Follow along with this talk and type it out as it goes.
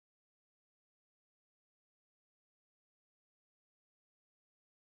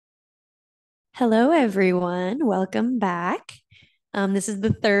Hello, everyone. Welcome back. This is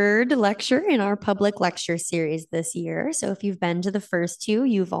the third lecture in our public lecture series this year. So if you've been to the first two,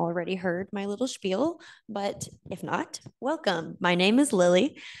 you've already heard my little spiel. But if not, welcome. My name is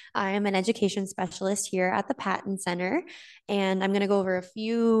Lily. I am an education specialist here at the Patton Center. And I'm going to go over a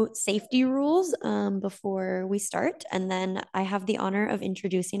few safety rules before we start. And then I have the honor of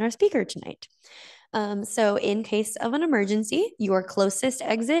introducing our speaker tonight. So in case of an emergency, your closest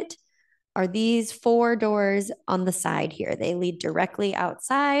exit are these four doors on the side here. They lead directly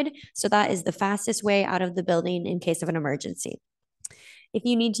outside. So that is the fastest way out of the building in case of an emergency. If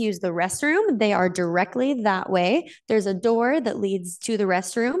you need to use the restroom, they are directly that way. There's a door that leads to the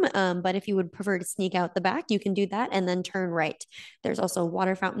restroom, but if you would prefer to sneak out the back, you can do that and then turn right. There's also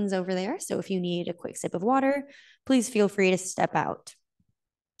water fountains over there. So if you need a quick sip of water, please feel free to step out.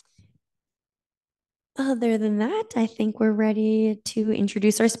 Other than that, I think we're ready to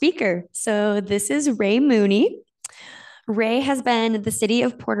introduce our speaker. So this is Rae Mooney. Rae has been the City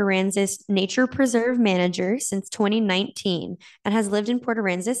of Port Aransas Nature Preserve Manager since 2019 and has lived in Port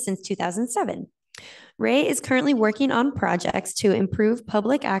Aransas since 2007. Rae is currently working on projects to improve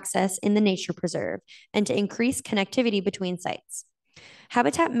public access in the nature preserve and to increase connectivity between sites.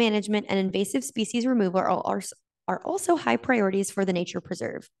 Habitat management and invasive species removal are also high priorities for the nature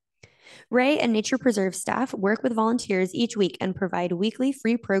preserve. Rae and Nature Preserve staff work with volunteers each week and provide weekly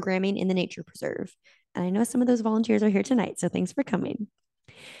free programming in the Nature Preserve. And I know some of those volunteers are here tonight, so thanks for coming.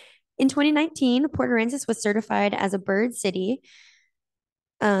 In 2019, Port Aransas was certified as a bird city.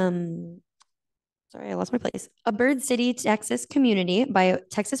 Sorry, I lost my place. A bird city Texas community by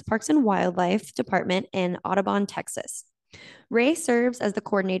Texas Parks and Wildlife Department in Audubon, Texas. Rae serves as the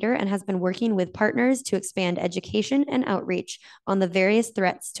coordinator and has been working with partners to expand education and outreach on the various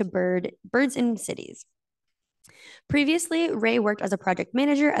threats to birds in cities. Previously, Rae worked as a project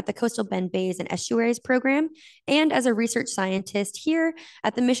manager at the Coastal Bend Bays and Estuaries program and as a research scientist here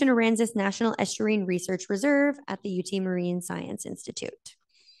at the Mission Aransas National Estuarine Research Reserve at the UT Marine Science Institute.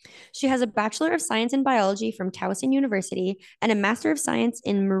 She has a Bachelor of Science in Biology from Towson University and a Master of Science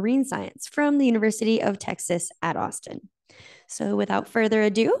in Marine Science from the University of Texas at Austin. So without further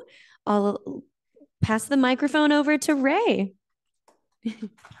ado, I'll pass the microphone over to Rae.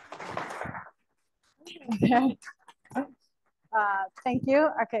 Thank you.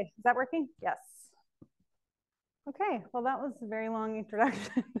 Okay, is that working? Yes. Okay, well, that was a very long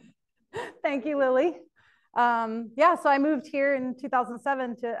introduction. Thank you, Lily. Yeah, so I moved here in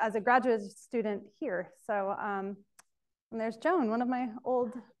 2007 as a graduate student here. So, and there's Joan, one of my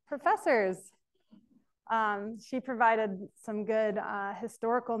old professors. She provided some good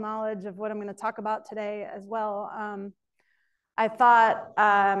historical knowledge of what I'm going to talk about today as well. I thought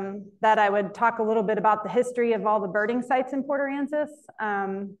that I would talk a little bit about the history of all the birding sites in Port Aransas,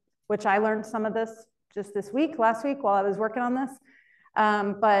 which I learned some of this just last week while I was working on this.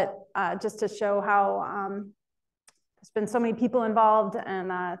 But just to show how there's been so many people involved,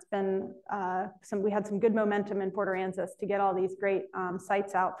 and it's been we had some good momentum in Port Aransas to get all these great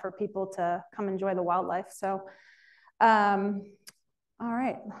sites out for people to come enjoy the wildlife. So, all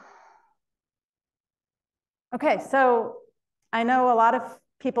right. Okay, so I know a lot of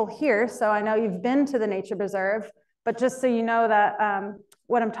people here, so I know you've been to the Nature Preserve, but just so you know that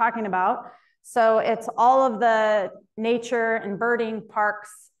what I'm talking about. So it's all of the nature and birding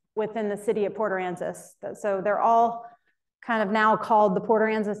parks within the city of Port Aransas. So they're all kind of now called the Port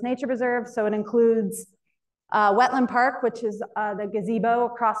Aransas Nature Preserve. So it includes Wetland Park, which is the gazebo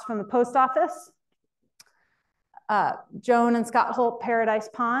across from the post office, Joan and Scott Holt Paradise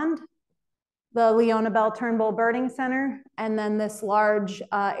Pond, the Leona Bell Turnbull Birding Center, and then this large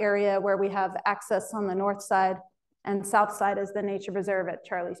area where we have access on the north side and south side is the Nature Preserve at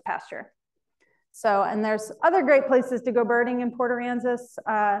Charlie's Pasture. So, and there's other great places to go birding in Port Aransas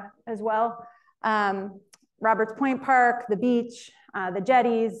as well. Roberts Point Park, the beach, the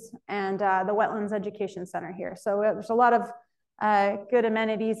jetties, and the Wetlands Education Center here. So there's a lot of good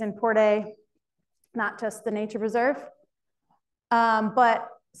amenities in Port A, not just the Nature Preserve. But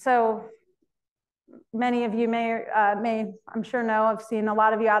so many of you may, I'm sure know, I've seen a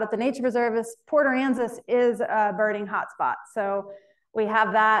lot of you out at the Nature Preserve. Port Aransas is a birding hotspot. So we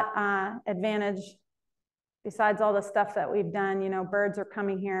have that advantage besides all the stuff that we've done. You know, birds are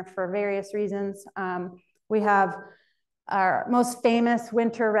coming here for various reasons. We have our most famous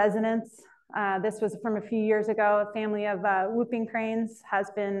winter residents. This was from a few years ago. A family of whooping cranes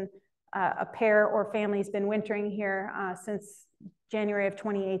has been, a pair or family's been wintering here since January of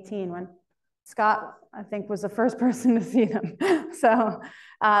 2018 when Scott, I think, was the first person to see them. So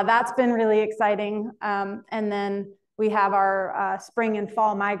that's been really exciting. And then We have our spring and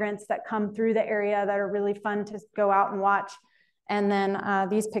fall migrants that come through the area that are really fun to go out and watch. And then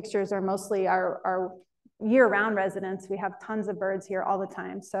these pictures are mostly our year-round residents. We have tons of birds here all the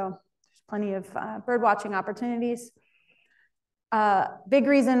time. So there's plenty of bird watching opportunities. Big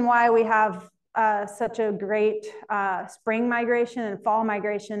reason why we have such a great spring migration and fall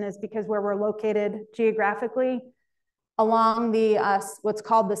migration is because where we're located geographically along the what's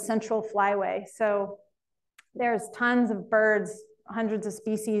called the Central Flyway. So there's tons of birds, hundreds of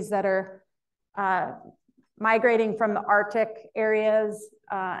species that are migrating from the Arctic areas,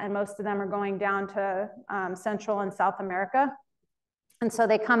 and most of them are going down to Central and South America. And so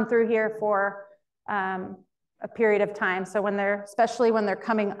they come through here for a period of time. So when especially when they're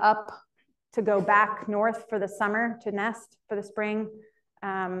coming up to go back north for the summer to nest for the spring,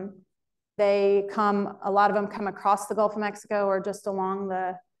 a lot of them come across the Gulf of Mexico or just along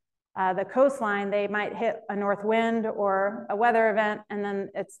the coastline. They might hit a north wind or a weather event, and then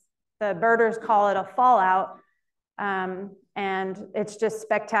the birders call it a fallout. And it's just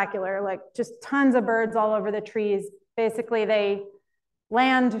spectacular, like just tons of birds all over the trees. Basically, they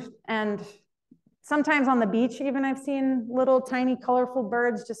land, and sometimes on the beach even I've seen little tiny colorful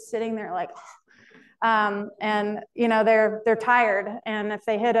birds just sitting there like, and you know, they're tired. And if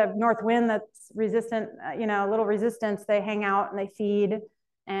they hit a north wind that's resistant, you know, a little resistance, they hang out and they feed.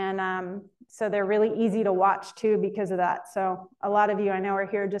 And so they're really easy to watch too because of that. So a lot of you I know are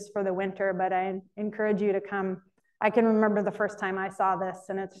here just for the winter, but I encourage you to come. I can remember the first time I saw this,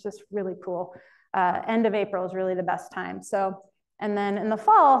 and it's just really cool. End of April is really the best time. So, and then in the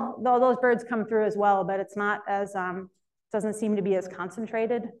fall, though, those birds come through as well, but it's not as, doesn't seem to be as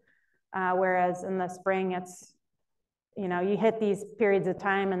concentrated. Whereas in the spring, it's, you know, you hit these periods of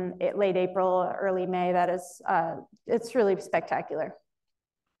time in late April, early May, that is, it's really spectacular.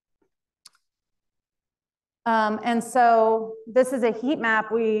 And so this is a heat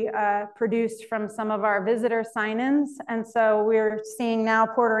map we produced from some of our visitor sign-ins. And so we're seeing now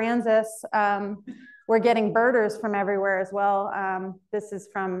Port Aransas, we're getting birders from everywhere as well. This is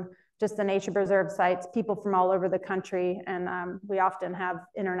from just the nature preserve sites, people from all over the country. And we often have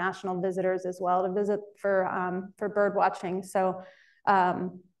international visitors as well to visit for bird watching. So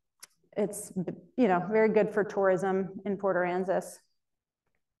it's, you know, very good for tourism in Port Aransas.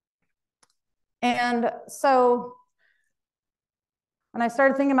 And so when I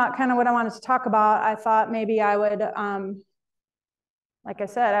started thinking about kind of what I wanted to talk about, I thought maybe I would, like I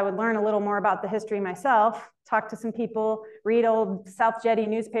said, I would learn a little more about the history myself, talk to some people, read old South Jetty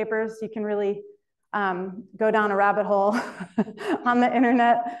newspapers. You can really go down a rabbit hole on the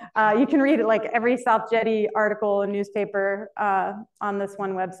internet. You can read like every South Jetty article and newspaper on this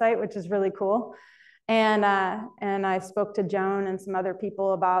one website, which is really cool. And I spoke to Joan and some other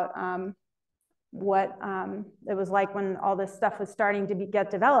people about what it was like when all this stuff was starting to get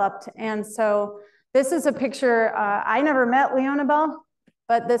developed. And so this is a picture, I never met Leona Bell,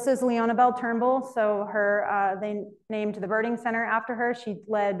 but this is Leona Bell Turnbull. So her, they named the birding center after her. She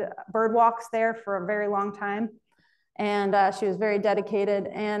led bird walks there for a very long time. And she was very dedicated.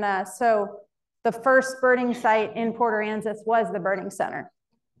 And so the first birding site in Port Aransas was the birding center.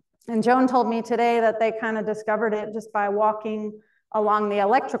 And Joan told me today that they kind of discovered it just by walking along the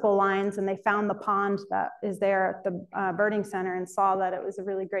electrical lines, and they found the pond that is there at the birding center and saw that it was a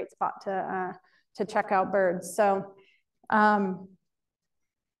really great spot to check out birds. So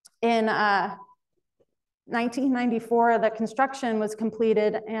in 1994, the construction was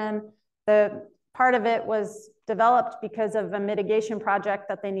completed, and the part of it was developed because of a mitigation project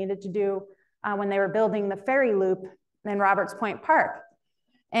that they needed to do when they were building the ferry loop in Roberts Point Park.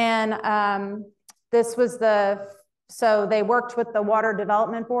 And this was so they worked with the Water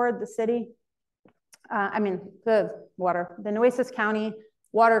Development Board, the city, the Nueces County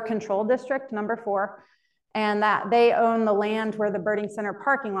Water Control District, number 4, and that they own the land where the birding center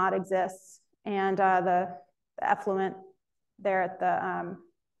parking lot exists, and the effluent there at the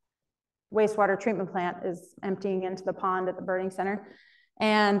wastewater treatment plant is emptying into the pond at the birding center.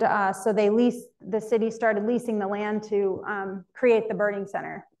 And so the city started leasing the land to create the birding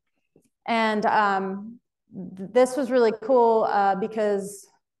center. And this was really cool because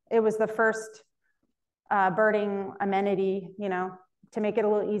it was the first birding amenity, you know, to make it a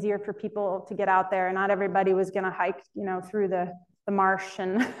little easier for people to get out there. And not everybody was going to hike, you know, through the marsh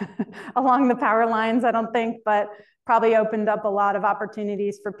and along the power lines, I don't think, but probably opened up a lot of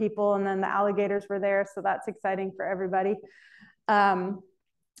opportunities for people. And then the alligators were there, so that's exciting for everybody. And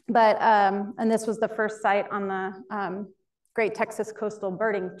this was the first site on the Great Texas Coastal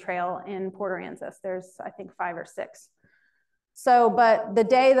Birding Trail in Port Aransas. There's, I think, 5 or 6. But the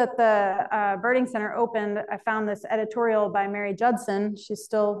day that the birding center opened, I found this editorial by Mary Judson. She's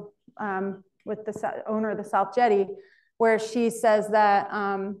still with the owner of the South Jetty, where she says that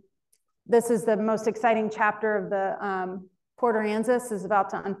this is the most exciting chapter of the Port Aransas is about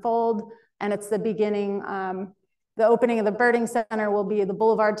to unfold, and it's the beginning. The opening of the birding center will be the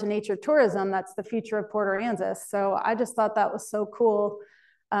boulevard to nature tourism. That's the future of Port Aransas. So I just thought that was so cool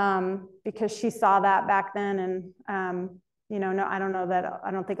because she saw that back then, and you know, no, I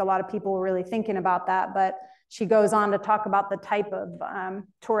don't think a lot of people were really thinking about that, but she goes on to talk about the type of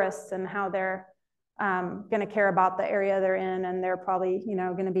tourists and how they're going to care about the area they're in, and they're probably, you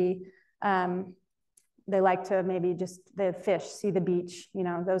know, going to be, they like to maybe just the fish, see the beach, you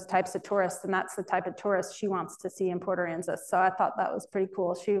know, those types of tourists, and that's the type of tourists she wants to see in Port Aransas. So I thought that was pretty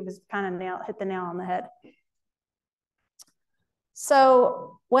cool. She was kind of hit the nail on the head.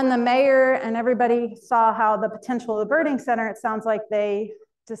 So when the mayor and everybody saw how the potential of the birding center, it sounds like they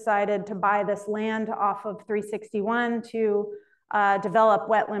decided to buy this land off of 361 to develop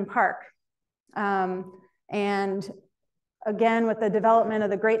Wetland Park. And again, with the development of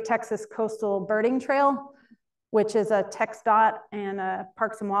the Great Texas Coastal Birding Trail, which is a TxDOT and a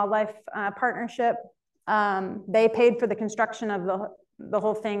Parks and Wildlife partnership, they paid for the construction of the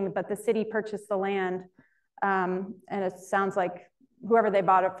whole thing, but the city purchased the land. And it sounds like whoever they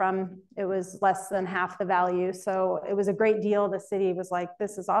bought it from, it was less than half the value. So it was a great deal. The city was like,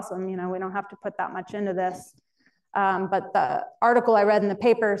 this is awesome. You know, we don't have to put that much into this. But the article I read in the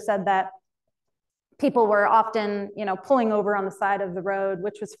paper said that people were often, you know, pulling over on the side of the road,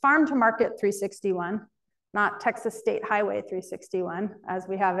 which was Farm to Market 361, not Texas State Highway 361, as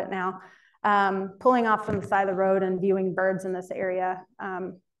we have it now, pulling off from the side of the road and viewing birds in this area.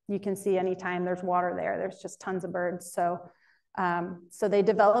 You can see anytime there's water there, there's just tons of birds. So they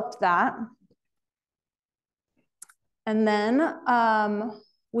developed that. And then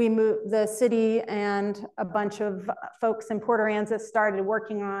we moved, the city and a bunch of folks in Port Aransas started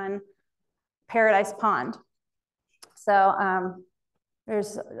working on Paradise Pond. So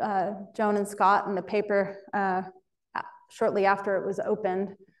there's Joan and Scott in the paper shortly after it was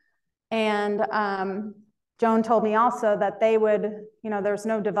opened. And Joan told me also that they would, you know, there's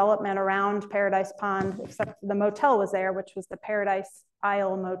no development around Paradise Pond, except the motel was there, which was the Paradise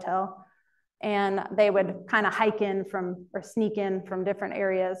Isle Motel. And they would kind of hike in from, or sneak in from different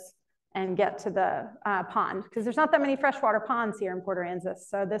areas and get to the pond, because there's not that many freshwater ponds here in Port Aransas.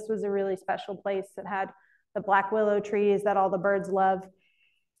 So this was a really special place that had the black willow trees that all the birds love.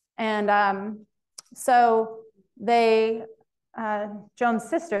 And so they, Joan's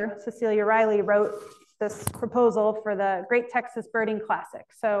sister, Cecilia Riley, wrote this proposal for the Great Texas Birding Classic.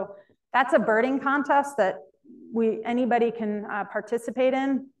 So that's a birding contest that anybody can participate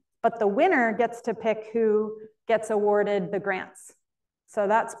in, but the winner gets to pick who gets awarded the grants. So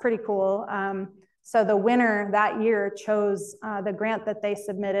that's pretty cool. So the winner that year chose the grant that they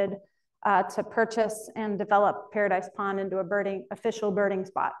submitted to purchase and develop Paradise Pond into a official birding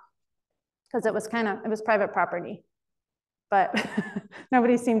spot, because it was private property, but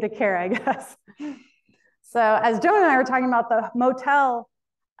nobody seemed to care, I guess. So as Joan and I were talking about, the motel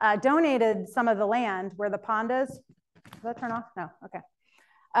donated some of the land where the pond is. Does that turn off? No, okay.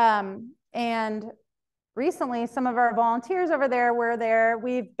 And recently, some of our volunteers over there were there.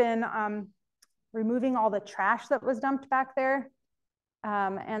 We've been removing all the trash that was dumped back there.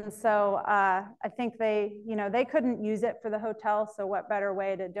 And so I think they couldn't use it for the hotel. So what better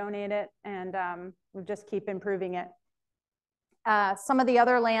way to donate it? And we'll just keep improving it. Some of the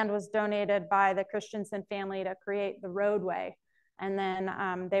other land was donated by the Christensen family to create the roadway. And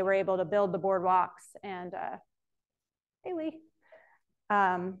then they were able to build the boardwalks and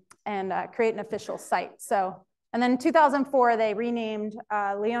create an official site. So, and then in 2004, they renamed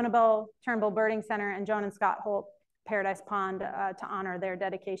Leonabelle Turnbull Birding Center and Joan and Scott Holt Paradise Pond to honor their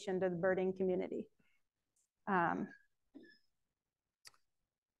dedication to the birding community.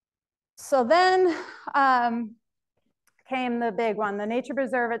 So then came the big one, the nature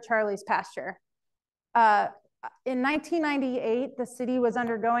preserve at Charlie's Pasture. In 1998, the city was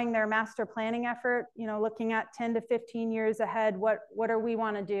undergoing their master planning effort, you know, looking at 10 to 15 years ahead, what do we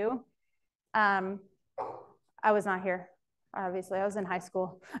want to do? I was not here, obviously, I was in high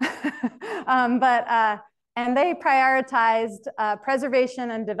school. And they prioritized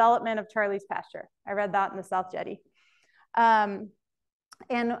preservation and development of Charlie's Pasture. I read that in the South Jetty. And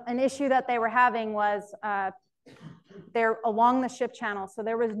an issue that they were having was they're along the ship channel, so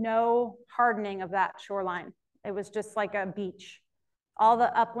there was no hardening of that shoreline. It was just like a beach. All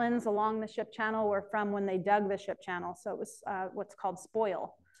the uplands along the ship channel were from when they dug the ship channel, so it was what's called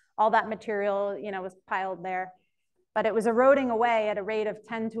spoil. All that material, you know, was piled there. but it was eroding away at a rate of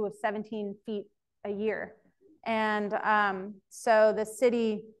 10 to 17 feet a year. And so the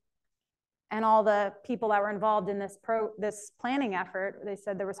city and all the people that were involved in this planning effort, they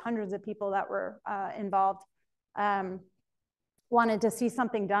said there was hundreds of people that were involved, wanted to see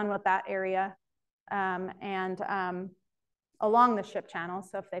something done with that area along the ship channel.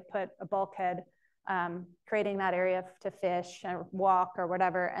 So if they put a bulkhead, creating that area to fish or walk or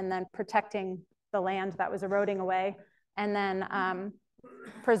whatever, and then protecting the land that was eroding away, and then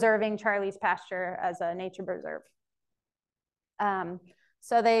preserving Charlie's pasture as a nature preserve.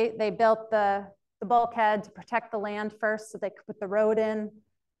 So they built the bulkhead to protect the land first so they could put the road in.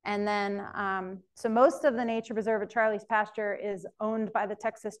 And then, so most of the nature preserve at Charlie's pasture is owned by the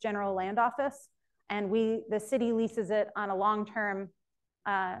Texas General Land Office. And the city leases it on a long-term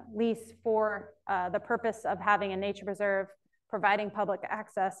lease for the purpose of having a nature preserve, providing public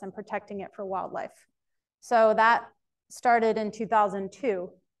access and protecting it for wildlife. So that started in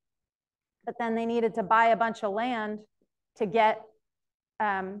 2002, but then they needed to buy a bunch of land to get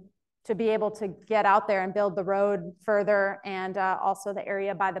to be able to get out there and build the road further. And also the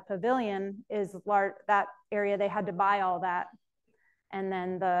area by the pavilion is large. That area, they had to buy all that. And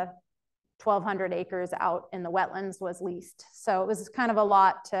then the 1,200 acres out in the wetlands was leased. So it was kind of a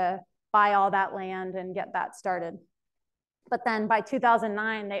lot to buy all that land and get that started. But then by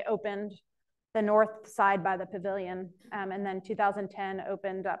 2009, they opened the north side by the pavilion. And then 2010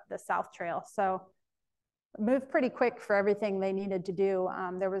 opened up the South Trail. So moved pretty quick for everything they needed to do.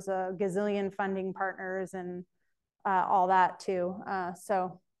 There was a gazillion funding partners and all that too.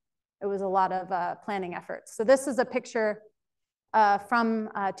 So it was a lot of planning efforts. So this is a picture from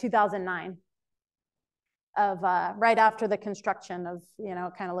 2009 of right after the construction of, you know,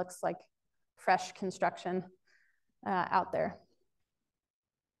 it kind of looks like fresh construction out there.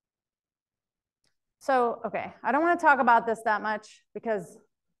 So, okay, I don't want to talk about this that much because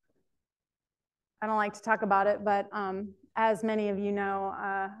I don't like to talk about it, but as many of you know,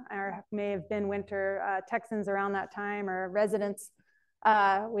 or may have been winter Texans around that time or residents,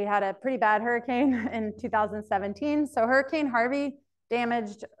 we had a pretty bad hurricane in 2017. So Hurricane Harvey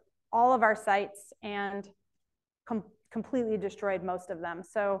damaged all of our sites and completely destroyed most of them.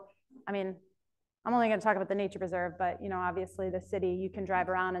 So, I mean, I'm only going to talk about the nature preserve, but, you know, obviously the city, you can drive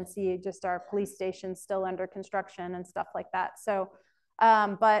around and see just our police stations still under construction and stuff like that. So,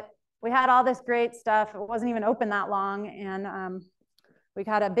 but we had all this great stuff. It wasn't even open that long. And we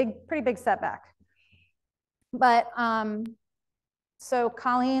had a pretty big setback. But so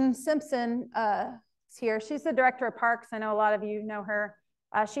Colleen Simpson is here. She's the director of parks. I know a lot of you know her.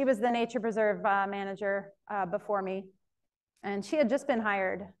 She was the nature preserve manager before me. And she had just been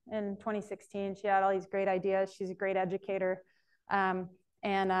hired in 2016. She had all these great ideas. She's a great educator. And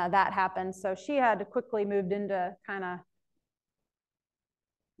that happened. So she had quickly moved into kind of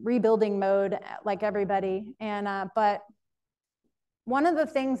rebuilding mode like everybody. And but one of the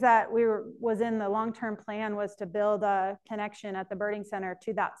things that was in the long-term plan was to build a connection at the birding center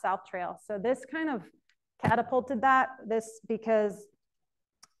to that South Trail. So this kind of catapulted because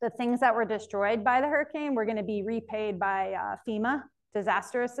the things that were destroyed by the hurricane were going to be repaid by FEMA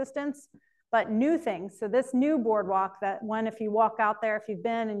disaster assistance, but new things. So this new boardwalk, that one, if you walk out there, if you've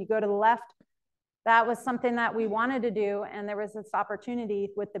been and you go to the left, that was something that we wanted to do. And there was this opportunity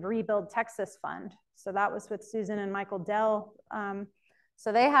with the Rebuild Texas Fund. So that was with Susan and Michael Dell.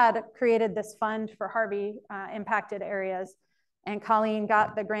 So they had created this fund for Harvey impacted areas. And Colleen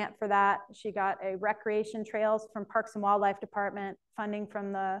got the grant for that. She got a recreation trails from Parks and Wildlife Department, funding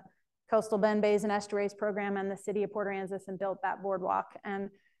from the Coastal Bend Bays and Estuaries program and the city of Port Aransas, and built that boardwalk. And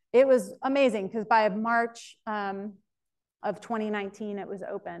it was amazing because by March of 2019, it was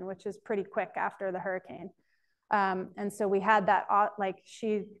open, which is pretty quick after the hurricane. And so we had that, like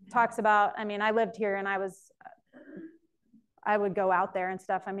she talks about, I mean, I lived here and I would go out there and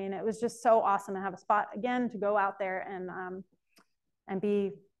stuff. I mean, it was just so awesome to have a spot again to go out there and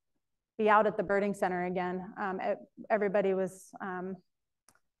be out at the birding center again. Everybody was,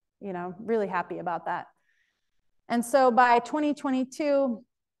 you know, really happy about that. And so by 2022,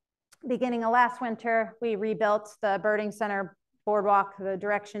 beginning of last winter, we rebuilt the birding center boardwalk, the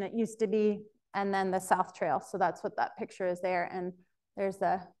direction it used to be, and then the South Trail. So that's what that picture is there. And there's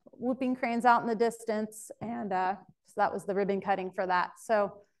the whooping cranes out in the distance. And so that was the ribbon cutting for that.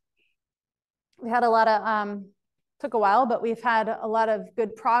 So we had a lot of, took a while, but we've had a lot of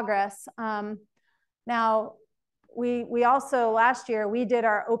good progress. Now, we also, last year, we did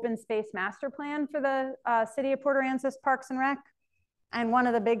our open space master plan for the city of Port Aransas Parks and Rec. And one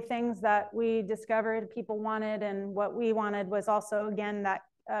of the big things that we discovered people wanted and what we wanted was also, again, that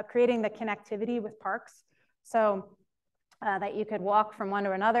creating the connectivity with parks. So that you could walk from one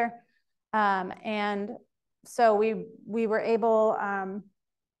to another. And so we were able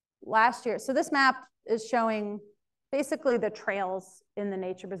last year. So this map is showing basically the trails in the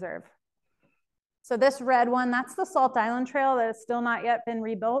nature preserve. So this red one, that's the Salt Island Trail that has still not yet been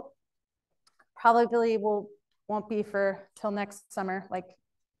rebuilt. Probably won't be for till next summer, like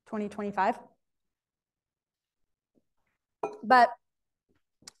 2025. But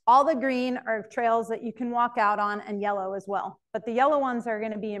all the green are trails that you can walk out on, and yellow as well. But the yellow ones are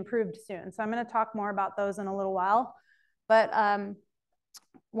going to be improved soon. So I'm going to talk more about those in a little while. But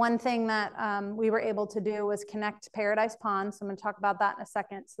one thing that we were able to do was connect Paradise Pond. So I'm going to talk about that in a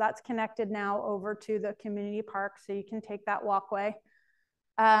second. So that's connected now over to the community park. So you can take that walkway.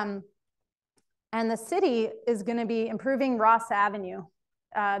 And the city is going to be improving Ross Avenue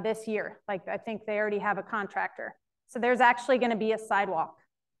this year. Like, I think they already have a contractor. So there's actually going to be a sidewalk.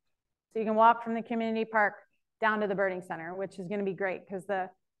 So you can walk from the community park down to the birding center, which is going to be great because the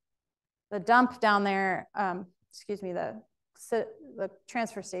dump down there, excuse me, the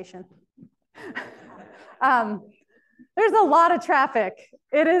transfer station. There's a lot of traffic.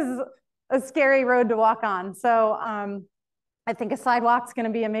 It is a scary road to walk on. So I think a sidewalk's going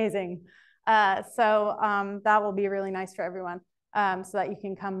to be amazing. So that will be really nice for everyone, so that you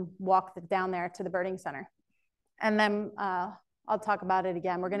can come walk down there to the birding center. And then I'll talk about it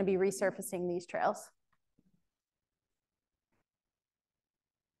again. We're going to be resurfacing these trails.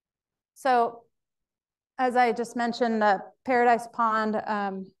 So as I just mentioned, Paradise Pond,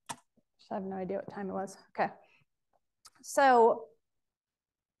 I have no idea what time it was. Okay. So,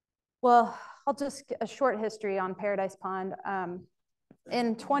 well, I'll just get a short history on Paradise Pond.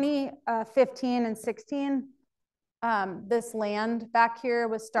 In 2015 and 16, this land back here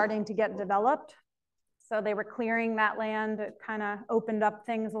was starting to get developed. So they were clearing that land. It kind of opened up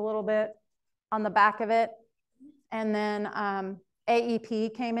things a little bit on the back of it. And then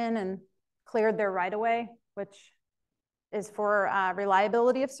AEP came in and cleared their right-of-way, which is for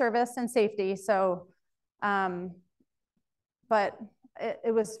reliability of service and safety. So, but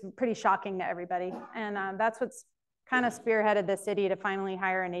it was pretty shocking to everybody. And that's what's kind of spearheaded the city to finally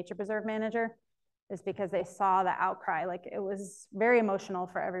hire a nature preserve manager, is because they saw the outcry. Like, it was very emotional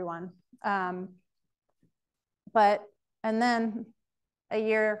for everyone. And then a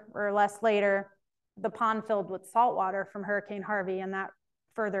year or less later, the pond filled with salt water from Hurricane Harvey, and that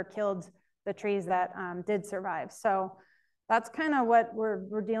further killed the trees that did survive. So that's kind of what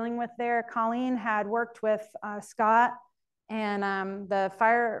we're dealing with there. Colleen had worked with Scott and the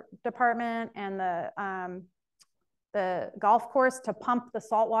fire department and the golf course to pump the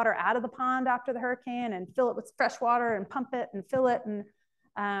salt water out of the pond after the hurricane and fill it with fresh water and pump it and fill it.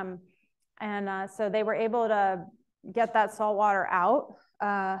 And so they were able to get that salt water out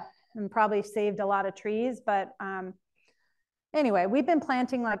and probably saved a lot of trees. But anyway, we've been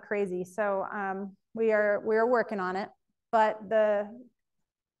planting like crazy. So we are working on it. But the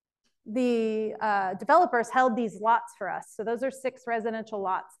developers held these lots for us. So those are 6 residential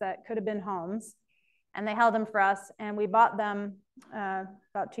lots that could have been homes. And they held them for us. And we bought them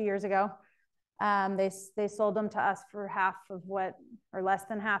about 2 years ago. They sold them to us for half of what, or less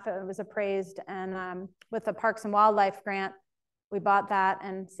than half it was appraised. And with the Parks and Wildlife grant, we bought that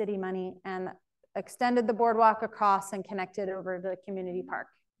and city money and extended the boardwalk across and connected over to the community park.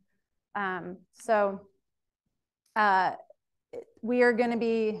 We are going to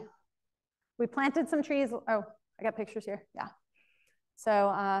be, we planted some trees. Oh, I got pictures here. Yeah.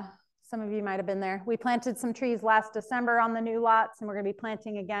 So some of you might have been there. We planted some trees last December on the new lots, and we're going to be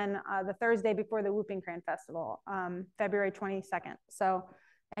planting again the Thursday before the Whooping Crane Festival, February 22nd. So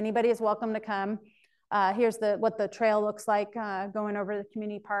anybody is welcome to come. Here's what the trail looks like going over the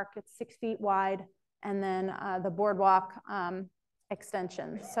community park. It's 6 feet wide, and then the boardwalk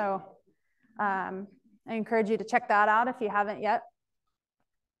extension. So I encourage you to check that out if you haven't yet.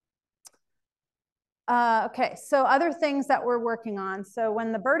 Okay, so other things that we're working on. So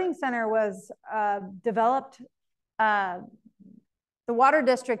when the birding center was developed, the water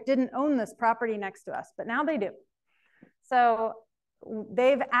district didn't own this property next to us, but now they do. So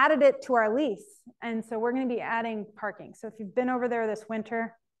they've added it to our lease. And so we're going to be adding parking. So if you've been over there this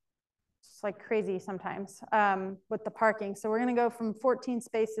winter, it's like crazy sometimes with the parking. So we're going to go from 14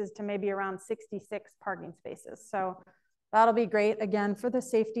 spaces to maybe around 66 parking spaces. So that'll be great, again, for the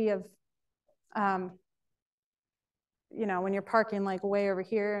safety of you know, when you're parking like way over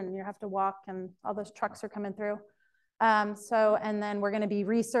here and you have to walk and all those trucks are coming through. And then we're going to be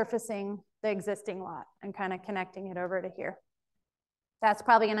resurfacing the existing lot and kind of connecting it over to here. That's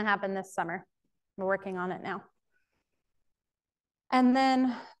probably going to happen this summer. We're working on it now. And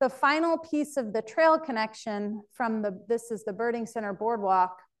then the final piece of the trail connection from this is the birding center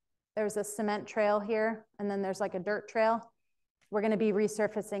boardwalk. There's a cement trail here, and then there's like a dirt trail. We're going to be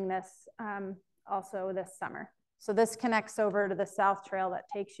resurfacing this also this summer. So this connects over to the south trail that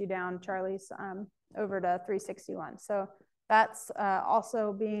takes you down Charlie's over to 361. So that's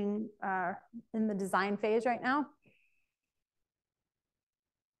also being in the design phase right now.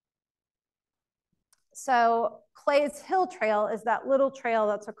 So Clay's Hill Trail is that little trail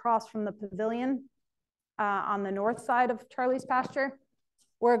that's across from the pavilion on the north side of Charlie's pasture.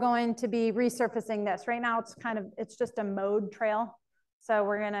 We're going to be resurfacing this. Right now it's just a mowed trail. So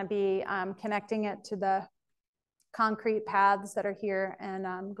we're gonna be connecting it to the concrete paths that are here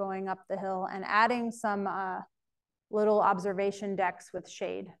and going up the hill and adding some little observation decks with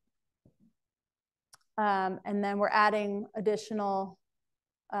shade. And then we're adding additional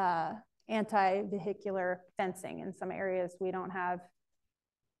anti-vehicular fencing in some areas. We don't have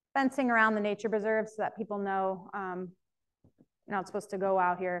fencing around the nature preserve so that people know you're not supposed to go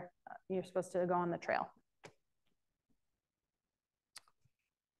out here. You're supposed to go on the trail.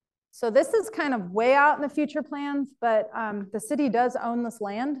 So this is kind of way out in the future plans, but the city does own this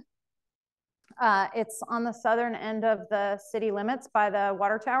land. It's on the southern end of the city limits by the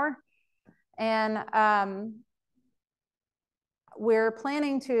water tower. And we're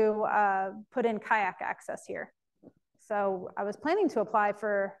planning to put in kayak access here. So I was planning to apply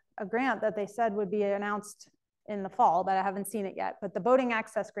for a grant that they said would be announced in the fall, but I haven't seen it yet. But the boating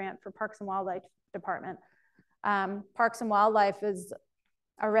access grant for Parks and Wildlife Department. Parks and Wildlife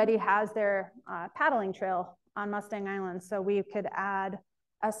already has their paddling trail on Mustang Island. So we could add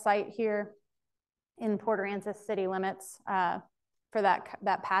a site here in Port Aransas city limits for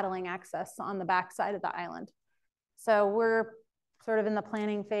that paddling access on the back side of the island. So we're sort of in the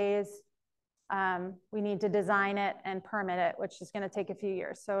planning phase. We need to design it and permit it, which is going to take a few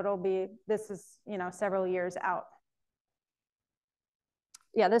years. So this is, several years out.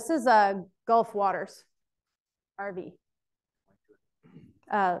 Yeah, this is Gulf Waters RV.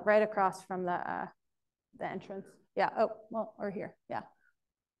 Right across from the entrance. Yeah, oh, well, or here, yeah.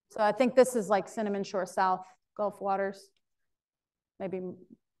 So I think this is like Cinnamon Shore South, Gulf Waters, maybe.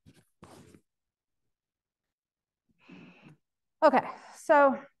 Okay,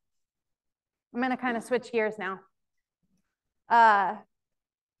 so I'm gonna kind of switch gears now.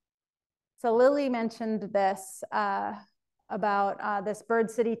 So Lily mentioned this about this Bird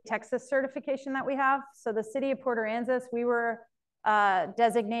City, Texas certification that we have. So the city of Port Aransas, we were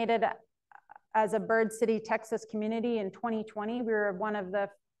designated as a Bird City, Texas community in 2020. We were one of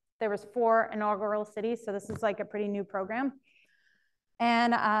there was 4 inaugural cities. So this is like a pretty new program.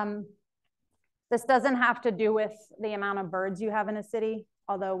 And this doesn't have to do with the amount of birds you have in a city,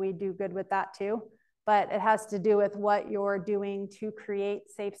 although we do good with that too. But it has to do with what you're doing to create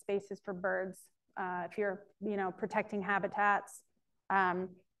safe spaces for birds. If you're, protecting habitats,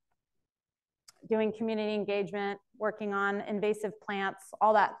 doing community engagement, working on invasive plants,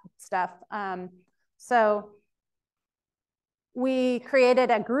 all that stuff. So we created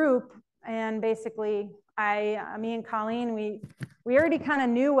a group, and basically me and Colleen, we already kind of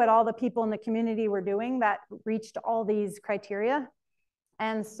knew what all the people in the community were doing that reached all these criteria.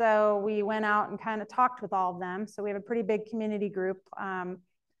 And so we went out and kind of talked with all of them. So we have a pretty big community group.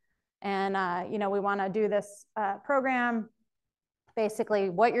 We want to do this program, basically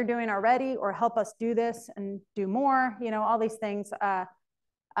what you're doing already, or help us do this and do more, all these things.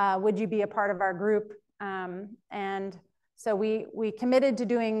 Would you be a part of our group? And so we committed to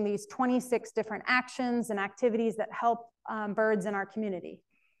doing these 26 different actions and activities that help birds in our community.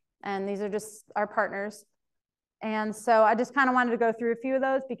 And these are just our partners. And so I just kind of wanted to go through a few of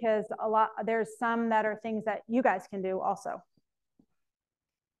those because there's some that are things that you guys can do also.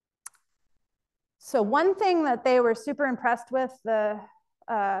 So one thing that they were super impressed with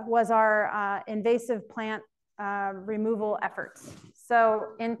was our invasive plant removal efforts. So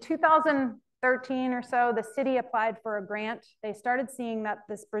in 2013 or so, the city applied for a grant. They started seeing that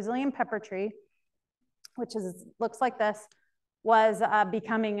this Brazilian pepper tree, which looks like this, was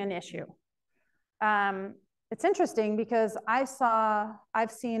becoming an issue. It's interesting because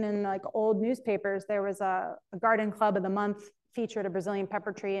I've seen in like old newspapers, there was a Garden Club of the Month featured a Brazilian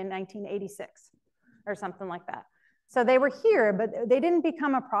pepper tree in 1986 or something like that. So they were here, but they didn't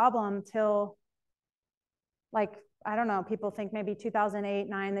become a problem till like, I don't know, people think maybe 2008,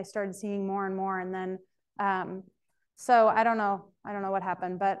 9, they started seeing more and more. And then, so I don't know what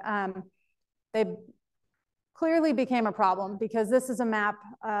happened, but they clearly became a problem because this is a map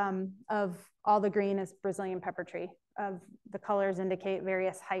of all the green is Brazilian pepper tree. The colors indicate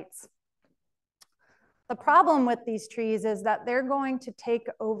various heights. The problem with these trees is that they're going to take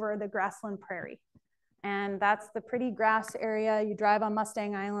over the grassland prairie. And that's the pretty grass area. You drive on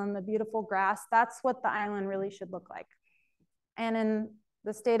Mustang Island, the beautiful grass. That's what the island really should look like. And in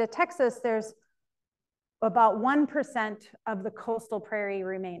the state of Texas, there's about 1% of the coastal prairie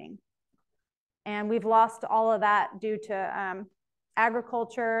remaining. And we've lost all of that due to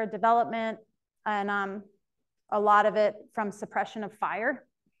agriculture, development, and a lot of it from suppression of fire.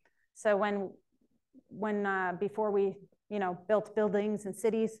 So before we built buildings and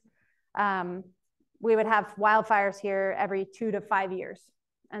cities, we would have wildfires here every 2 to 5 years.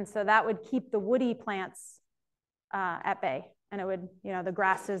 And so that would keep the woody plants at bay. And it would, the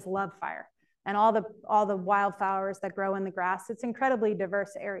grasses love fire. And all the wildflowers that grow in the grass, it's incredibly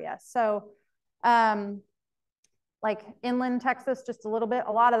diverse area. So like inland Texas, just a little bit,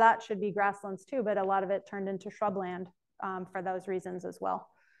 a lot of that should be grasslands too, but a lot of it turned into shrubland for those reasons as well.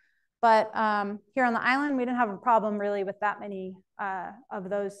 But here on the island, we didn't have a problem really with that many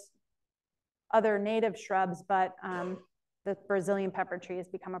of those other native shrubs, but the Brazilian pepper tree has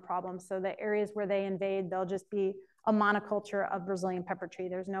become a problem. So the areas where they invade, they'll just be a monoculture of Brazilian pepper tree.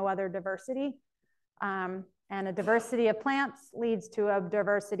 There's no other diversity. And a diversity of plants leads to a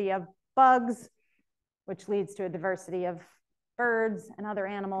diversity of bugs, which leads to a diversity of birds and other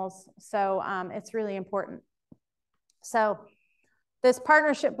animals. So it's really important. So this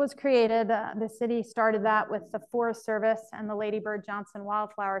partnership was created. The city started that with the Forest Service and the Lady Bird Johnson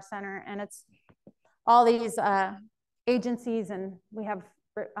Wildflower Center. And it's all these agencies, and we have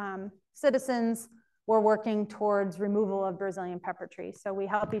citizens. We're working towards removal of Brazilian pepper tree. So we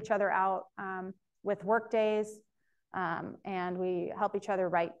help each other out with work days, and we help each other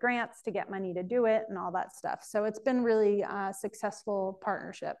write grants to get money to do it and all that stuff. So it's been really a successful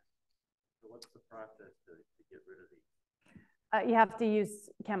partnership. So what's the process to get rid of these? You have to use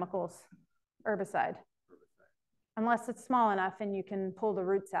chemicals, herbicide, unless it's small enough and you can pull the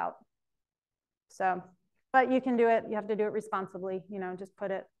roots out. So, but you can do it. You have to do it responsibly. Just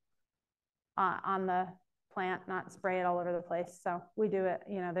put it on the plant, not spray it all over the place. So we do it.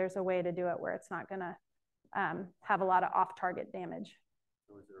 There's a way to do it where it's not going to have a lot of off-target damage.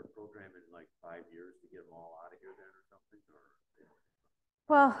 So is there a program in like 5 years to get them all out of here then or something?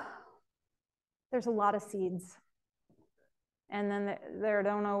 Well, there's a lot of seeds. And then there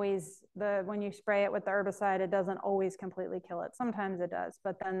don't always, when you spray it with the herbicide, it doesn't always completely kill it. Sometimes it does,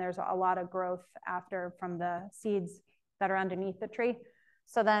 but then there's a lot of growth after from the seeds that are underneath the tree.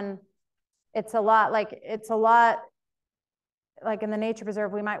 So then it's a lot like in the nature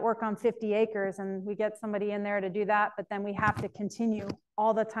preserve, we might work on 50 acres and we get somebody in there to do that, but then we have to continue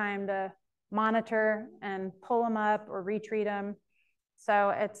all the time to monitor and pull them up or retreat them. So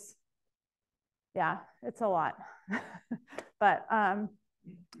it's a lot. But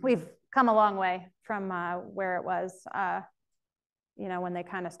we've come a long way from where it was, when they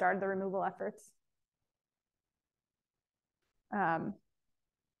kind of started the removal efforts.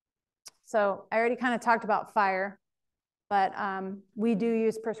 So I already kind of talked about fire, but we do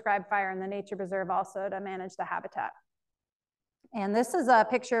use prescribed fire in the nature preserve also to manage the habitat. And this is a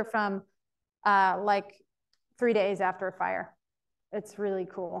picture from like 3 days after a fire. It's really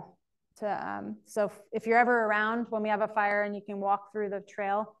cool. So if you're ever around when we have a fire and you can walk through the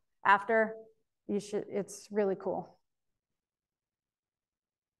trail after, it's really cool.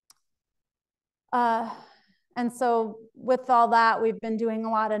 And so with all that, we've been doing a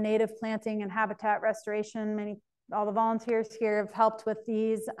lot of native planting and habitat restoration. All the volunteers here have helped with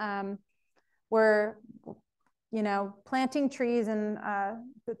these. We're, planting trees in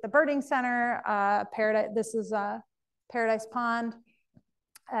the birding center, Paradise. This is Paradise Pond.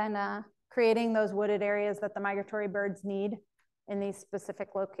 And creating those wooded areas that the migratory birds need in these specific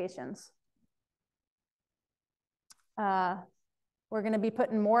locations. We're going to be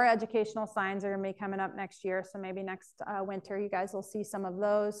putting more educational signs that are going to be coming up next year. So maybe next winter, you guys will see some of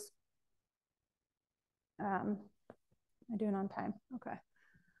those. Am I doing on time? Okay.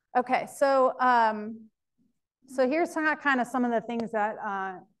 Okay, so here's kind of some of the things that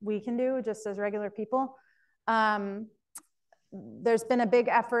we can do just as regular people. There's been a big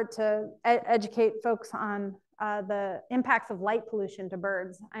effort to educate folks on the impacts of light pollution to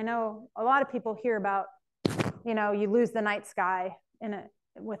birds. I know a lot of people hear about, you lose the night sky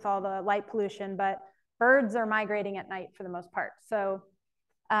with all the light pollution, but birds are migrating at night for the most part. So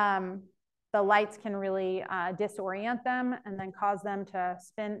the lights can really disorient them and then cause them to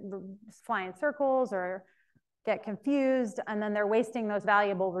fly in circles or get confused. And then they're wasting those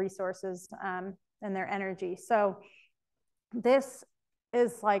valuable resources and their energy. So this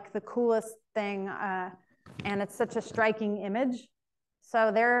is like the coolest thing, and it's such a striking image.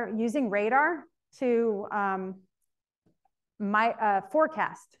 So they're using radar to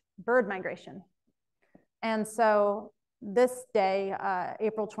forecast bird migration. And so this day,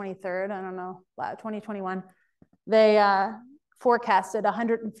 April 23rd, I don't know, 2021, they forecasted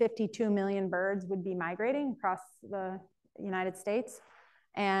 152 million birds would be migrating across the United States.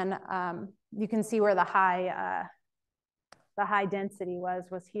 And you can see where the high density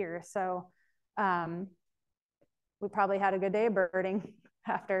was here. So we probably had a good day of birding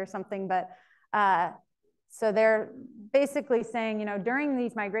after something, but so they're basically saying, you know, during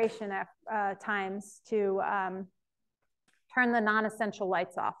these migration times to turn the non-essential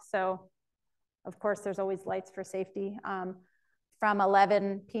lights off. So of course, there's always lights for safety from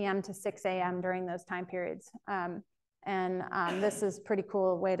 11 p.m. to 6 a.m. during those time periods. This is a pretty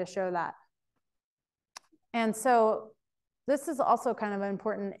cool way to show that. And so this is also kind of an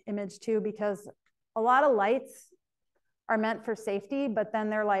important image too, because a lot of lights are meant for safety, but then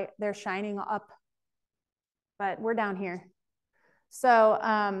they're shining up, but we're down here. So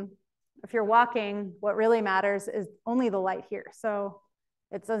if you're walking, what really matters is only the light here. So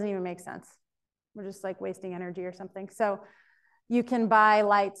it doesn't even make sense. We're just like wasting energy or something. So you can buy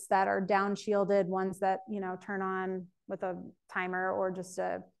lights that are down shielded, ones that, you know, turn on with a timer or just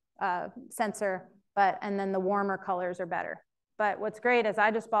a sensor, and then the warmer colors are better. But what's great is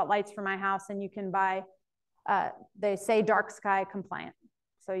I just bought lights for my house, and you can buy, they say dark sky compliant.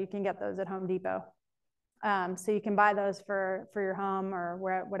 So you can get those at Home Depot. So you can buy those for your home or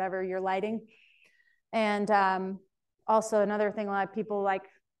whatever you're lighting. And also another thing, a lot of people like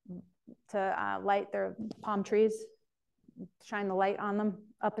to light their palm trees, shine the light on them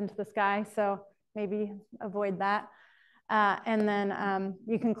up into the sky. So maybe avoid that. And then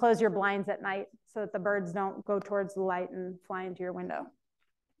you can close your blinds at night so that the birds don't go towards the light and fly into your window.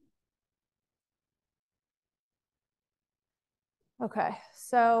 Okay,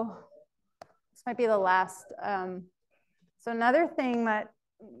 so this might be the last. So another thing that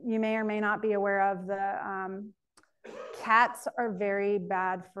you may or may not be aware of, the cats are very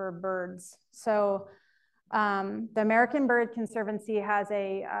bad for birds. So the American Bird Conservancy has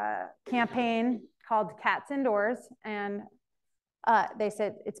a campaign called Cats Indoors, and they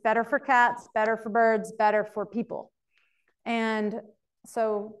said it's better for cats, better for birds, better for people. And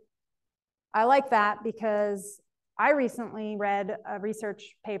so I like that because I recently read a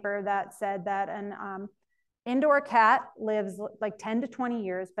research paper that said that an indoor cat lives like 10 to 20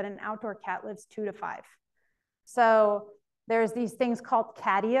 years, but an outdoor cat lives 2 to 5. So there's these things called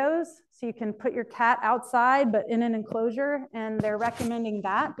catios. So you can put your cat outside, but in an enclosure, and they're recommending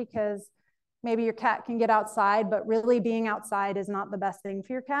that because maybe your cat can get outside, but really being outside is not the best thing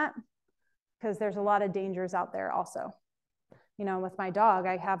for your cat because there's a lot of dangers out there also. You know, with my dog,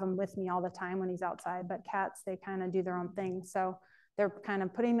 I have him with me all the time when he's outside, but cats, they kind of do their own thing. So they're kind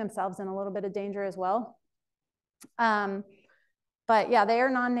of putting themselves in a little bit of danger as well. But yeah, they are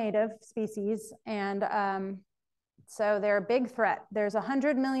non-native species. And so they're a big threat. There's over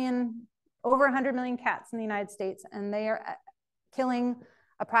 100 million cats in the United States, and they are killing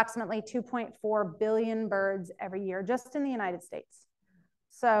approximately 2.4 billion birds every year just in the United States.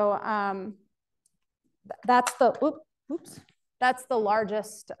 So that's the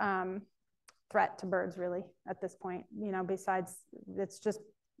largest threat to birds really at this point, you know, besides it's just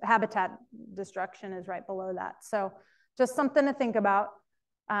habitat destruction is right below that. So just something to think about.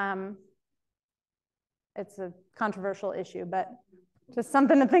 It's a controversial issue, but just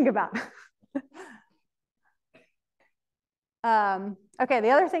something to think about. Okay, the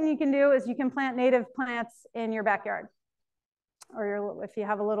other thing you can do is you can plant native plants in your backyard, or if you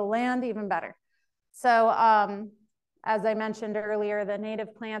have a little land, even better. So as I mentioned earlier, the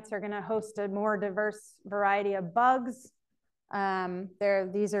native plants are going to host a more diverse variety of bugs.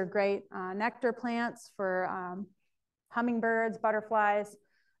 These are great nectar plants for hummingbirds, butterflies.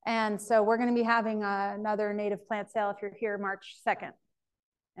 And so we're going to be having another native plant sale if you're here March 2nd.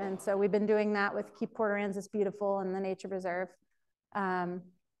 And so we've been doing that with Keep Port Aransas Beautiful and the Nature Preserve. And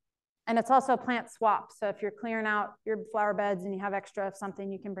it's also a plant swap. So if you're clearing out your flower beds and you have extra of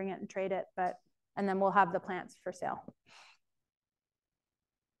something, you can bring it and trade it. And then we'll have the plants for sale.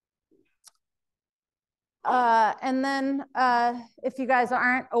 And then if you guys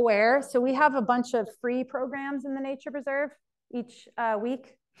aren't aware, so we have a bunch of free programs in the Nature Preserve each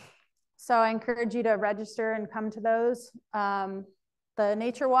week. So I encourage you to register and come to those. The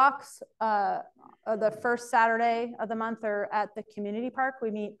nature walks, the first Saturday of the month are at the community park.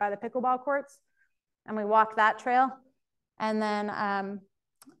 We meet by the pickleball courts and we walk that trail. And then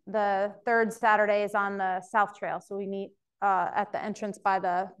the third Saturday is on the South Trail. So we meet at the entrance by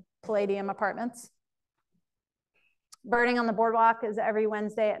the Palladium Apartments. Birding on the boardwalk is every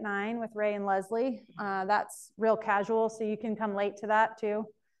Wednesday at 9 with Rae and Leslie. That's real casual, so you can come late to that too,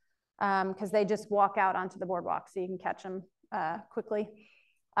 because they just walk out onto the boardwalk, so you can catch them quickly.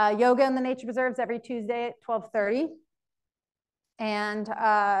 Yoga in the nature preserves every Tuesday at 12:30. And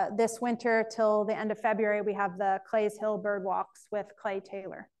this winter till the end of February, we have the Clay's Hill Bird Walks with Clay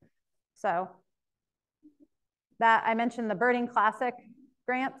Taylor. So that I mentioned the Birding Classic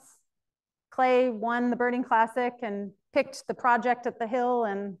grants. Clay won the Birding Classic and picked the project at the Hill,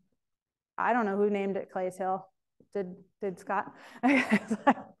 and I don't know who named it Clay's Hill. Did Scott? I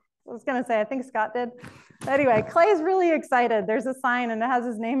was gonna say, I think Scott did. Anyway, Clay's really excited. There's a sign and it has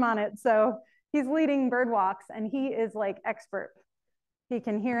his name on it. So he's leading bird walks and he is like expert. He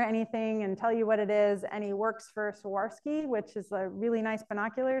can hear anything and tell you what it is. And he works for Swarovski, which is a really nice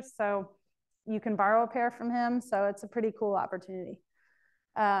binoculars. So you can borrow a pair from him. So it's a pretty cool opportunity.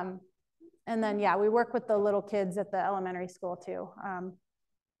 And then, yeah, we work with the little kids at the elementary school too.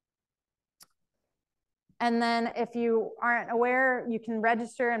 And then if you aren't aware, you can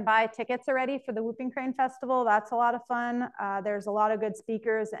register and buy tickets already for the Whooping Crane Festival. That's a lot of fun. There's a lot of good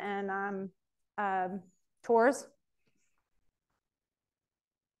speakers and tours.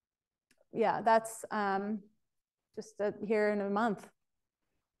 Yeah, that's just here in a month.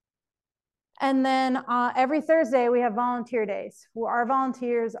 And then every Thursday we have volunteer days. Our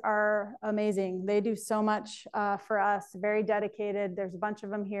volunteers are amazing. They do so much for us, very dedicated. There's a bunch of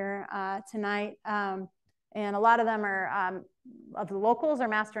them here tonight. And a lot of them are, of the locals are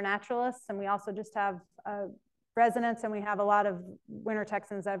master naturalists. And we also just have residents, and we have a lot of winter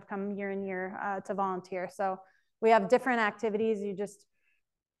Texans that have come year in year to volunteer. So we have different activities.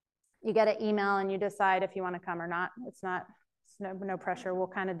 You get an email and you decide if you want to come or not. It's no pressure. We'll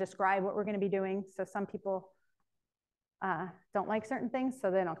kind of describe what we're going to be doing. So some people don't like certain things, so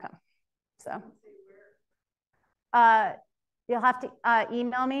they don't come. So you'll have to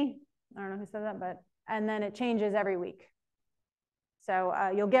email me. I don't know who said that, but, and then it changes every week. So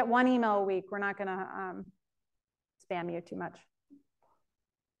you'll get one email a week. We're not going to spam you too much.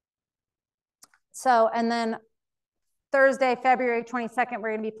 So, and then Thursday, February 22nd, we're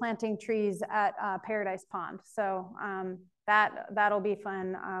going to be planting trees at Paradise Pond. So that'll be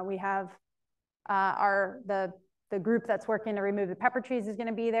fun. We have the group that's working to remove the pepper trees is going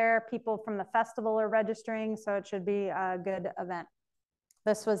to be there. People from the festival are registering, so it should be a good event.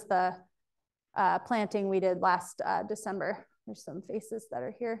 This was the planting we did last December. There's some faces that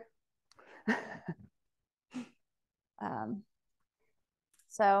are here.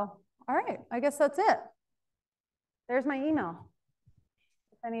 So, all right, I guess that's it. There's my email.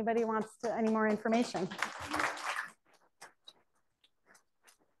 If anybody wants any more information.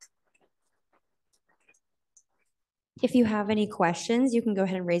 If you have any questions, you can go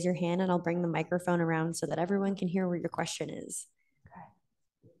ahead and raise your hand and I'll bring the microphone around so that everyone can hear where your question is.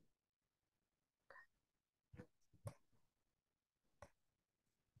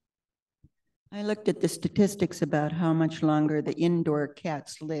 I looked at the statistics about how much longer the indoor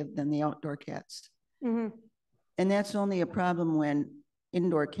cats live than the outdoor cats. Mm-hmm. And that's only a problem when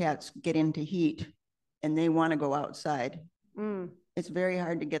indoor cats get into heat and they want to go outside. Mm. It's very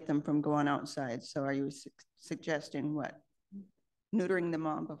hard to get them from going outside. So are you suggesting what? Neutering them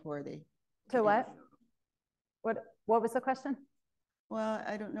all before they... To what? What was the question? Well,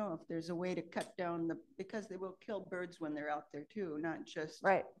 I don't know if there's a way to cut down because they will kill birds when they're out there too, not just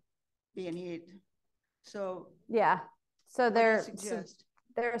being heat. So yeah, so they're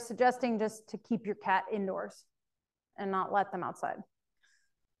suggesting just to keep your cat indoors and not let them outside.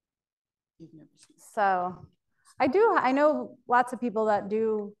 So I know lots of people that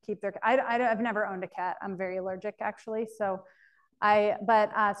do keep their, I've never owned a cat. I'm very allergic actually. So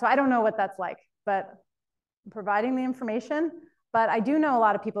so I don't know what that's like, but I'm providing the information, but I do know a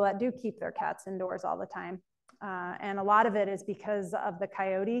lot of people that do keep their cats indoors all the time. And a lot of it is because of the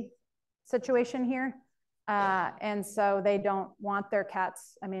coyote situation here. And so they don't want their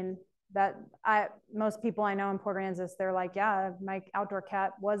cats. I mean, most people I know in Port Aransas, they're like, yeah, my outdoor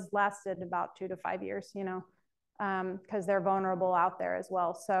cat lasted about 2 to 5 years, you know, because they're vulnerable out there as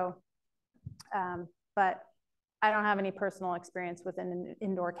well. So, but I don't have any personal experience with an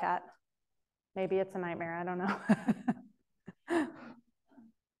indoor cat. Maybe it's a nightmare. I don't know.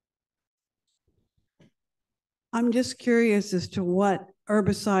 I'm just curious as to what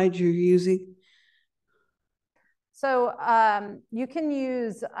herbicides you're using. So you can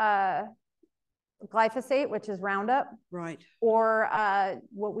use glyphosate, which is Roundup. Right. Or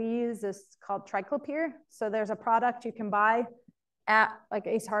what we use is called triclopyr. So there's a product you can buy at like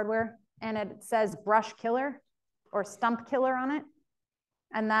Ace Hardware, and it says brush killer or stump killer on it.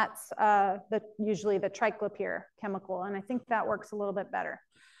 And that's usually the triclopyr chemical. And I think that works a little bit better.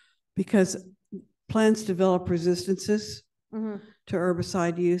 Because plants develop resistances to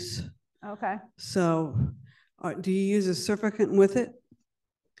herbicide use. Okay. So do you use a surfactant with it?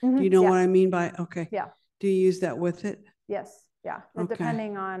 Do you know what I mean by, okay. Yeah. Do you use that with it? Yes. Yeah. Okay.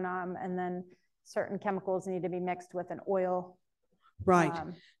 Depending on, and then certain chemicals need to be mixed with an oil. Right.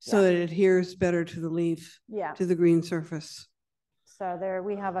 So that it adheres better to the leaf, to the green surface. So there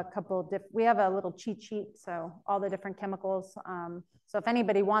we have a couple we have a little cheat sheet. So all the different chemicals. So if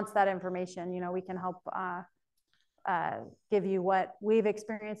anybody wants that information, you know, we can help give you what we've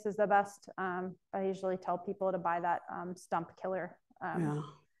experienced is the best. I usually tell people to buy that stump killer.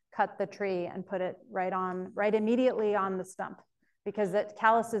 Cut the tree and put it right immediately on the stump, because it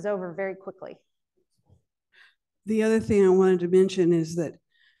calluses over very quickly. The other thing I wanted to mention is that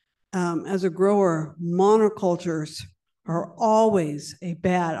as a grower, monocultures are always a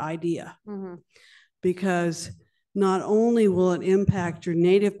bad idea, because not only will it impact your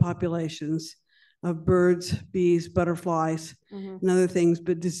native populations of birds, bees, butterflies, and other things,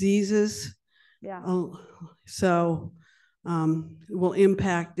 but diseases. So it will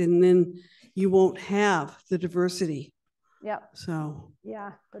impact, and then you won't have the diversity. Yep. So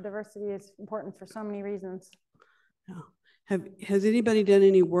yeah, the diversity is important for so many reasons. Yeah. Has anybody done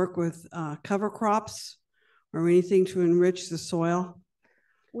any work with cover crops or anything to enrich the soil?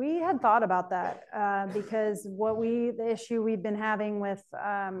 We had thought about that because the issue we've been having with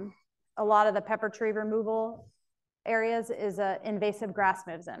a lot of the pepper tree removal areas is invasive grass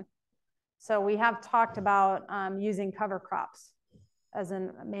moves in. So we have talked about using cover crops as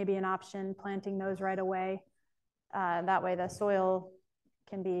maybe an option, planting those right away. That way the soil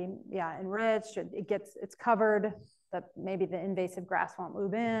can be enriched. It's covered. That maybe the invasive grass won't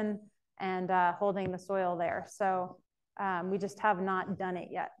move in, and holding the soil there. So we just have not done it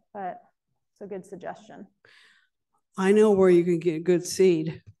yet, but it's a good suggestion. I know where you can get good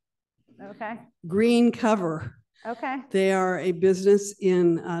seed. Okay. Green Cover. Okay. They are a business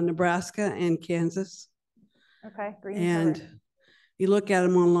in Nebraska and Kansas. Okay. Green and Cover. You look at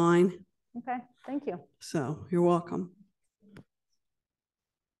them online. Okay. Thank you. So you're welcome.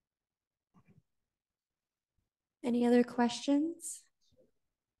 Any other questions?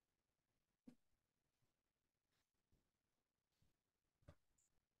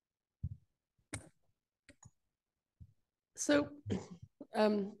 So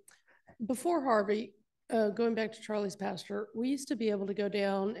before Harvey, going back to Charlie's pasture, we used to be able to go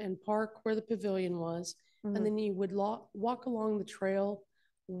down and park where the pavilion was, and then you would walk along the trail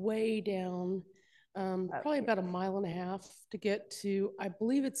way down, probably about 1.5 miles to get to, I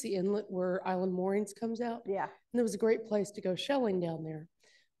believe it's the inlet where Island Moorings comes out. Yeah. And it was a great place to go shelling down there.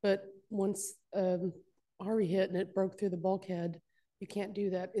 But once Harvey hit and it broke through the bulkhead, you can't do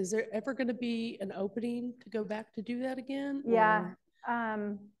that. Is there ever going to be an opening to go back to do that again? Yeah. I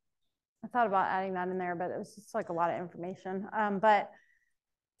thought about adding that in there, but it was just like a lot of information. But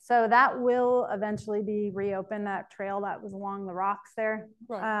so that will eventually be reopened, that trail that was along the rocks there.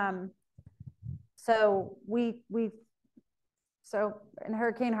 Right. So in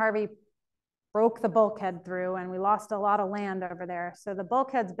Hurricane Harvey broke the bulkhead through, and we lost a lot of land over there. So the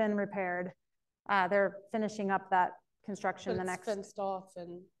bulkhead's been repaired. They're finishing up that construction the next fenced off,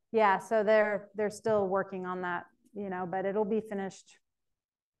 and so they're still working on that, you know, but it'll be finished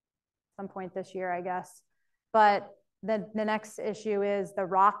some point this year, I guess. But the next issue is the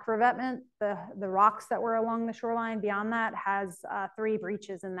rock revetment. The rocks that were along the shoreline beyond that has 3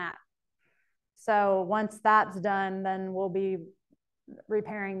 breaches in that. So once that's done, then we'll be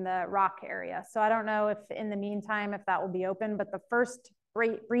repairing the rock area. So I don't know if in the meantime if that will be open, but the first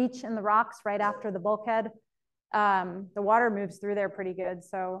breach in the rocks right after the bulkhead, the water moves through there pretty good.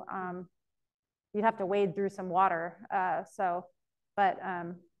 So you'd have to wade through some water. But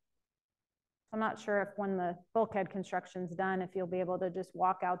I'm not sure if when the bulkhead construction's done, if you'll be able to just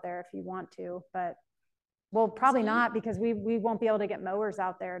walk out there if you want to, but we'll probably not, because we won't be able to get mowers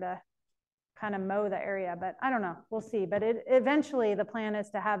out there to kind of mow the area, but I don't know, we'll see. But eventually the plan is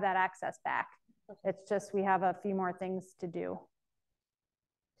to have that access back. It's just, we have a few more things to do.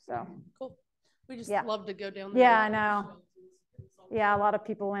 So cool. We just love to go down there. Yeah, I know. Yeah, a lot of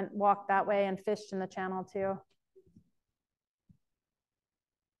people walked that way and fished in the channel too.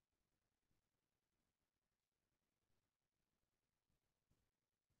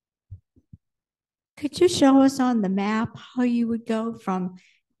 Could you show us on the map how you would go from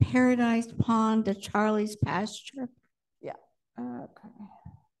Paradise Pond to Charlie's pasture? Yeah. Okay.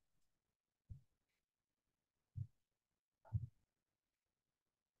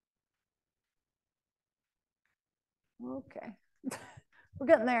 Okay. We're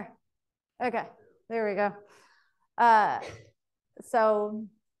getting there. Okay, there we go. So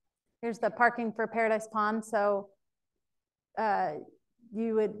here's the parking for Paradise Pond. So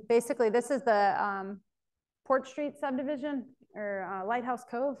you would basically, this is the Port Street subdivision or Lighthouse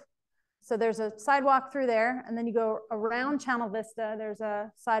Cove. So there's a sidewalk through there, and then you go around Channel Vista. There's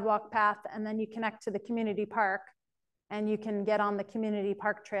a sidewalk path, and then you connect to the community park, and you can get on the community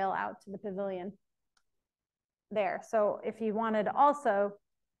park trail out to the pavilion there. So if you wanted also,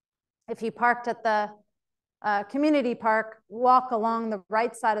 if you parked at the community park, walk along the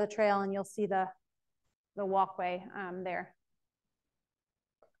right side of the trail, and you'll see the walkway there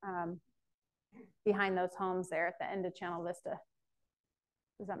behind those homes there at the end of Channel Vista.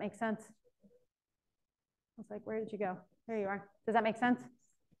 Does that make sense? I was like, where did you go? There you are. Does that make sense?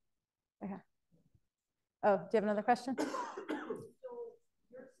 Okay. Oh, do you have another question? So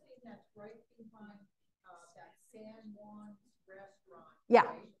you're saying that's right behind that San Juan's restaurant. Yeah.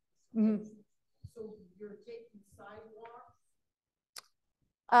 Right? Mm-hmm. So you're taking sidewalks?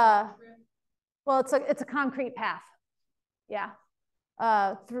 Well, it's a concrete path. Yeah.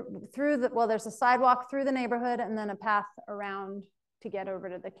 Through the, well, there's a sidewalk through the neighborhood and then a path around to get over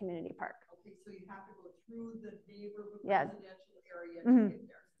to the community park. Okay, so you have to go through the neighborhood residential area to get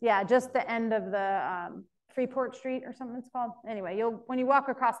there. Yeah, just the end of the Freeport Street or something it's called. Anyway, when you walk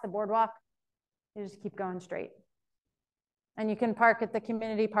across the boardwalk, you just keep going straight. And you can park at the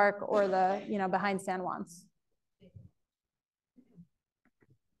community park or the, behind San Juan's.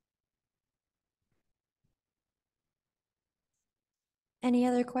 Any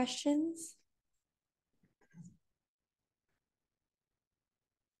other questions?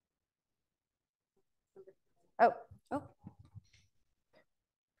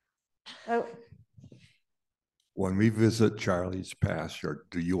 Oh. When we visit Charlie's pasture,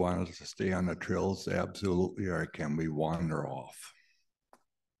 do you want us to stay on the trails? Absolutely, or can we wander off?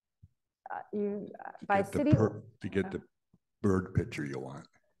 By city to get the bird picture you want.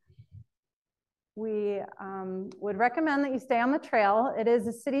 We would recommend that you stay on the trail. It is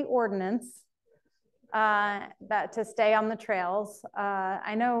a city ordinance that to stay on the trails.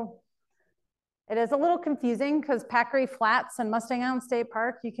 I know it is a little confusing because Packery Flats and Mustang Island State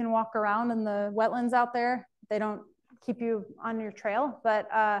Park, you can walk around in the wetlands out there. They don't keep you on your trail, but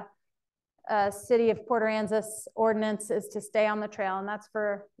City of Port Aransas ordinance is to stay on the trail, and that's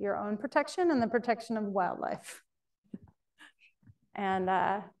for your own protection and the protection of wildlife. And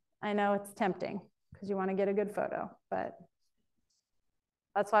I know it's tempting because you want to get a good photo, but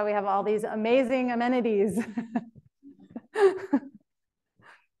that's why we have all these amazing amenities.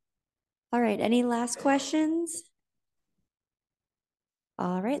 All right, any last questions?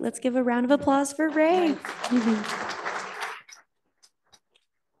 All right, let's give a round of applause for Rae.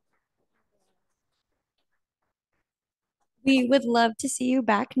 We would love to see you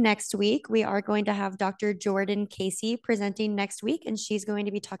back next week. We are going to have Dr. Jordan Casey presenting next week, and she's going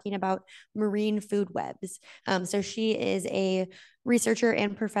to be talking about marine food webs. So she is a researcher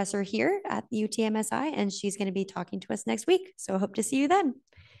and professor here at the UTMSI, and she's going to be talking to us next week. So I hope to see you then.